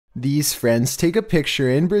These friends take a picture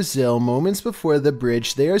in Brazil moments before the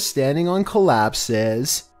bridge they are standing on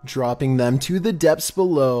collapses, dropping them to the depths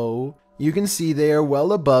below. You can see they are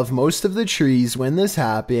well above most of the trees when this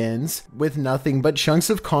happens, with nothing but chunks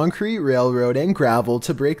of concrete, railroad, and gravel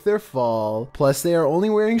to break their fall. Plus they are only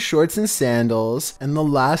wearing shorts and sandals, and the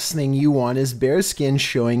last thing you want is bare skin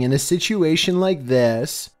showing in a situation like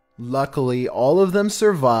this. Luckily, all of them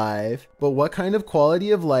survive, but what kind of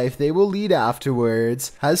quality of life they will lead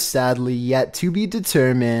afterwards has sadly yet to be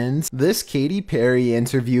determined. This Katy Perry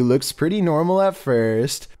interview looks pretty normal at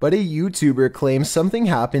first, but a YouTuber claims something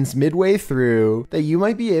happens midway through that you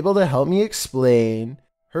might be able to help me explain.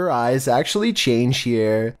 Her eyes actually change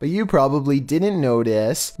here, but you probably didn't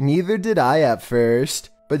notice, neither did I at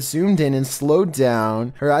first. But zoomed in and slowed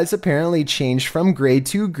down, her eyes apparently changed from gray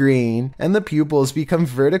to green, and the pupils become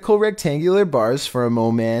vertical rectangular bars for a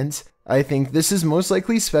moment. I think this is most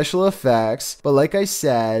likely special effects, but like I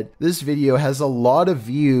said, this video has a lot of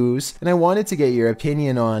views, and I wanted to get your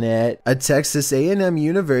opinion on it. A Texas A&M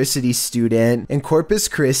University student in Corpus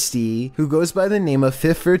Christi, who goes by the name of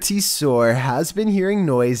Fiffertisor, has been hearing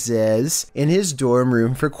noises in his dorm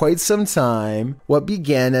room for quite some time. What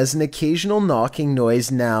began as an occasional knocking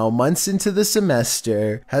noise now, months into the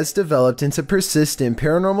semester, has developed into persistent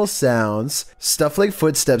paranormal sounds, stuff like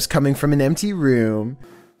footsteps coming from an empty room.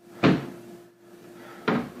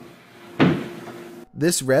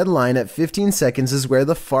 This red line at 15 seconds is where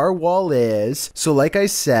the far wall is, so like I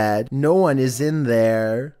said, no one is in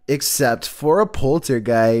there, except for a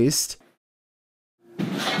poltergeist.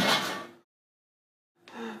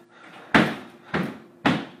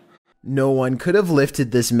 No one could have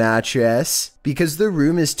lifted this mattress, because the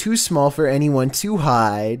room is too small for anyone to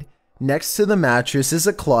hide. Next to the mattress is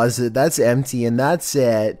a closet that's empty and that's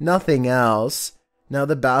it, nothing else. Now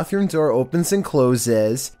the bathroom door opens and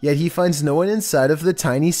closes, yet he finds no one inside of the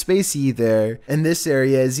tiny space either, and this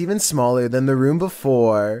area is even smaller than the room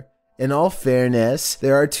before. In all fairness,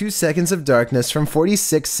 there are 2 seconds of darkness from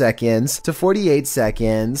 46 seconds to 48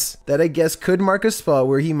 seconds that I guess could mark a spot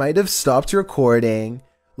where he might have stopped recording,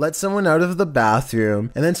 let someone out of the bathroom,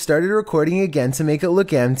 and then started recording again to make it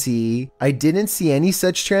look empty. I didn't see any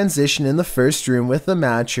such transition in the first room with the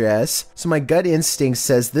mattress, so my gut instinct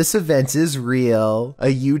says this event is real. A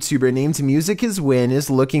YouTuber named Music Is Win is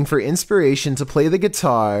looking for inspiration to play the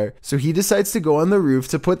guitar, so he decides to go on the roof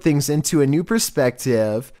to put things into a new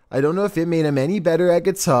perspective. I don't know if it made him any better at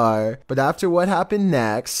guitar, but after what happened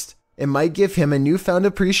next, it might give him a newfound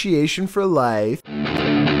appreciation for life.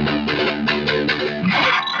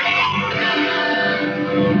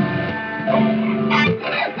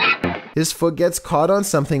 His foot gets caught on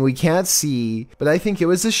something we can't see, but I think it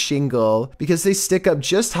was a shingle because they stick up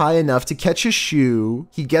just high enough to catch a shoe.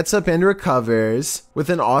 He gets up and recovers with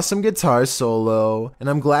an awesome guitar solo, and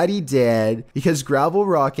I'm glad he did because gravel,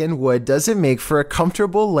 rock, and wood doesn't make for a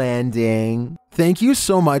comfortable landing. Thank you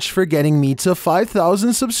so much for getting me to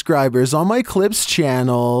 5,000 subscribers on my Clips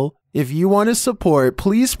channel. If you want to support,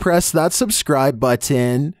 please press that subscribe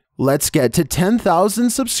button. Let's get to 10,000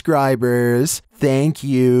 subscribers. Thank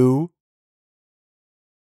you.